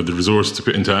time or the resource to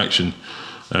put into action.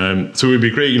 So it would be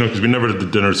great, you know, because we never did the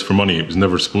dinners for money. It was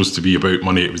never supposed to be about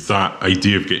money. It was that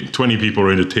idea of getting 20 people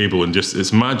around a table and just,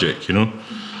 it's magic, you know.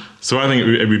 So I think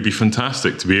it would be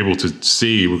fantastic to be able to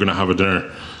say we're going to have a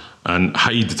dinner and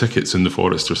hide the tickets in the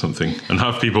forest or something and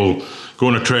have people go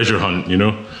on a treasure hunt, you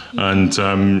know. And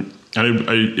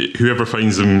whoever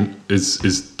finds them is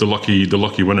the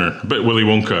lucky winner. A bit Willy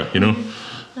Wonka, you know.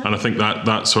 And I think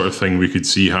that sort of thing we could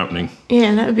see happening.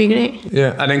 Yeah, that would be great.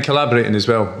 Yeah, and then collaborating as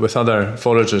well with other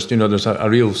foragers. You know, there's a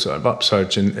real sort of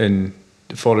upsurge in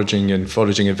foraging and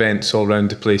foraging events all around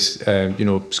the place, you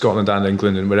know, Scotland and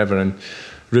England and wherever. And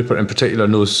Rupert in particular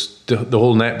knows the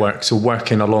whole network, so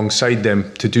working alongside them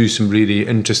to do some really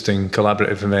interesting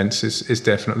collaborative events is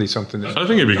definitely something that... I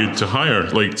think it'd be good to hire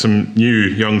like some new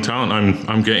young talent.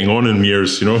 I'm getting on in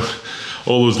years,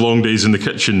 all those long days in the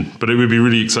kitchen, but it would be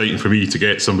really exciting for me to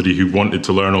get somebody who wanted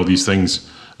to learn all these things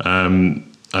and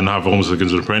have almost like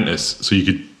as an apprentice, so you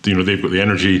could, they've got the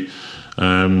energy,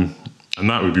 and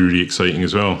that would be really exciting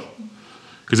as well,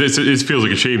 because it feels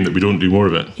like a shame that we don't do more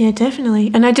of it. Yeah,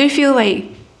 definitely. And I do feel like,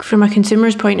 from a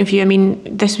consumer's point of view, I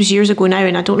mean, this was years ago now,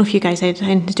 and I don't know if you guys had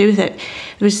anything to do with it.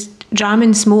 There was Dram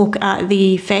and Smoke at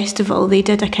the festival. They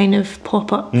did a kind of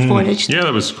pop-up forage. Yeah,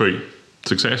 that was quite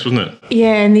success, wasn't it?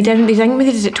 Yeah, and they think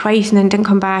they did it twice and then didn't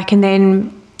come back. And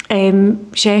then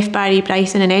Chef Barry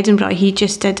Bryson in Edinburgh, he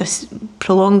just did a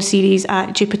prolonged series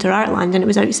at Jupiter Artland, and it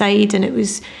was outside, and it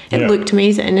looked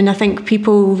amazing. And I think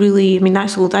people really,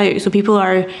 that sold out. So people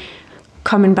are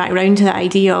coming back round to the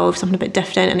idea of something a bit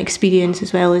different and experience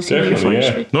as well as definitely,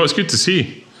 yeah. No, it's good to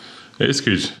see. It is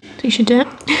good. So you should do it.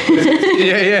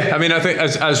 yeah. I think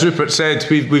as Rupert said,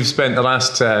 we've spent the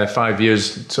last 5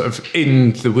 years sort of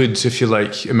in the woods, if you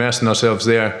like, immersing ourselves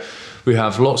there. We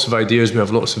have lots of ideas. We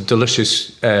have lots of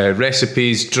delicious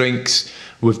recipes, drinks.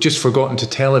 We've just forgotten to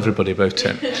tell everybody about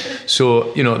it.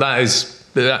 So that is.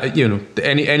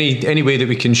 Any way that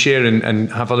we can share and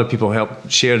have other people help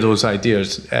share those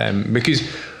ideas, because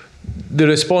the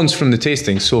response from the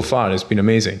tasting so far has been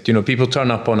amazing. People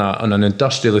turn up on an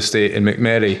industrial estate in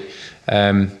McMurray,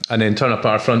 and then turn up at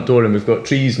our front door, and we've got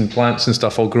trees and plants and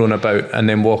stuff all grown about, and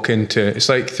then walk into, it's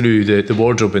like through the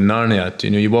wardrobe in Narnia.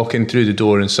 You walk in through the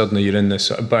door and suddenly you're in this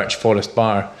sort of birch forest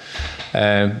bar.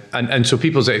 And so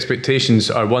people's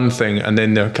expectations are one thing, and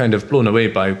then they're kind of blown away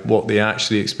by what they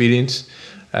actually experience,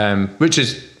 which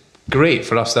is great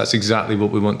for us. That's exactly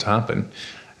what we want to happen.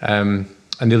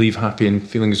 And they leave happy and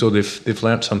feeling as though they've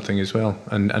learnt something as well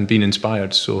and been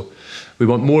inspired. So we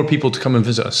want more people to come and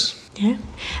visit us. Yeah.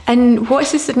 And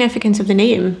what's the significance of the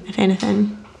name, if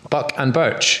anything? Buck and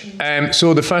Birch.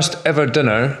 So the first ever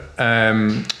dinner,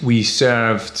 we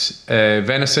served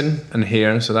venison and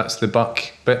hare, so that's the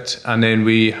buck bit, and then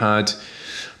we had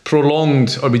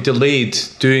we delayed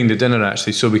doing the dinner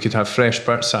actually, so we could have fresh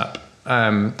birch sap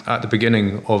at the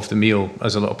beginning of the meal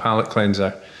as a little palate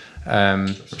cleanser.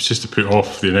 It was just to put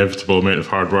off the inevitable amount of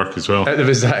hard work as well. There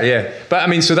was that, yeah. But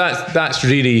so that's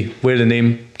really where the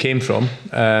name came from.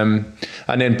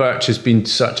 And then birch has been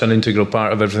such an integral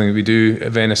part of everything that we do.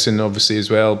 Venison, obviously, as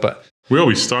well. But we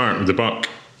always start with the buck.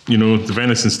 The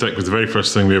venison stick was the very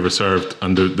first thing we ever served,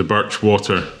 and the birch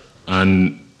water.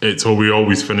 And we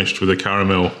always finished with a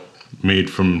caramel made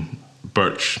from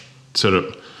birch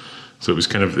syrup. So it was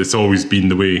it's always been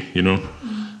the way,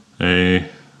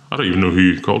 I don't even know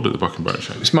who called it the Buck and Birch.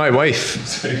 It's my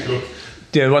wife.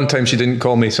 Yeah, one time she didn't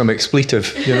call me some expletive,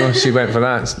 she went for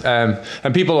that.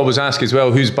 And people always ask as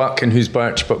well, who's Buck and who's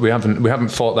Birch, but we haven't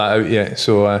fought that out yet,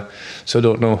 so I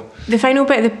don't know. The final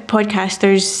bit of the podcast,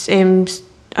 there's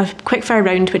a quickfire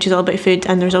round, which is all about food,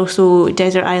 and there's also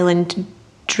desert island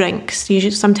drinks,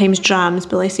 usually sometimes drams,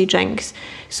 but let's say drinks.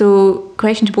 So,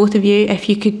 question to both of you, if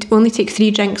you could only take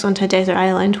 3 drinks onto a desert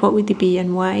island, what would they be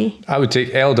and why? I would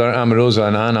take Elder, Amorosa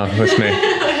and Anna with me,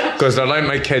 because they're like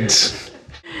my kids.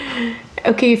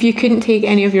 Okay, if you couldn't take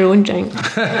any of your own drink.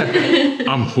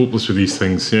 I'm hopeless with these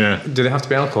things, yeah. Do they have to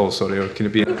be alcohol, sorry, or can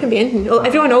it be... It can be anything. Well,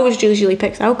 everyone always usually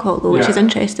picks alcohol, though, which is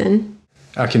interesting.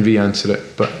 I can re-answer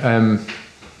it, but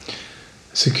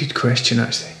it's a good question,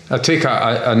 actually. I'd take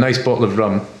a nice bottle of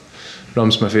rum.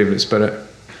 Rum's my favourite spirit.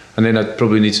 And then I'd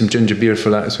probably need some ginger beer for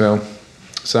that as well.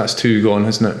 So that's 2 gone,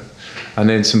 isn't it? And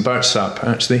then some birch sap,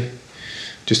 actually.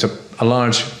 Just a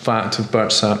large vat of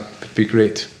birch sap would be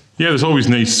great. Yeah, there's always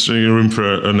nice room for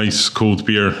a nice cold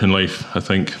beer in life, I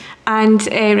think. And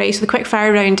right, so the quick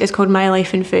fire round is called My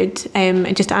Life in Food.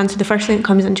 And just to answer the first thing that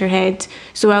comes into your head.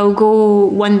 So I'll go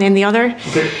one then the other.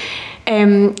 Okay.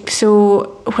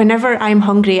 So whenever I'm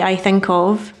hungry, I think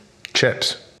of...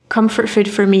 chips. Comfort food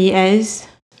for me is...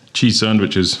 cheese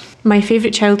sandwiches. My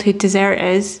favourite childhood dessert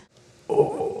is...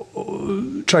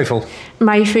 trifle.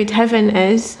 My food heaven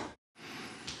is...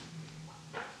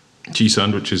 cheese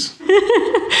sandwiches.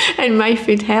 And my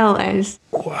food hell is...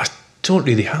 I don't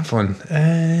really have one.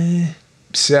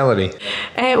 Celery.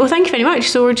 Well, thank you very much.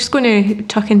 So we're just going to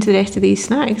tuck into the rest of these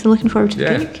snacks. I'm looking forward to the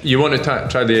drink. You want to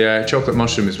try the chocolate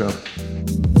mushroom as well?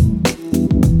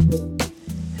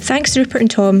 Thanks to Rupert and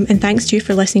Tom, and thanks to you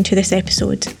for listening to this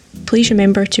episode. Please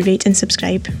remember to rate and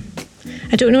subscribe.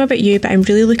 I don't know about you, but I'm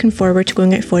really looking forward to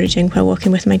going out foraging while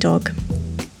walking with my dog.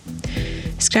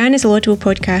 Scran is a laudable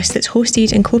podcast that's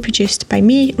hosted and co-produced by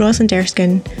me, Rosalind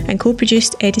Erskine, and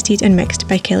co-produced, edited and mixed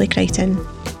by Kelly Crichton.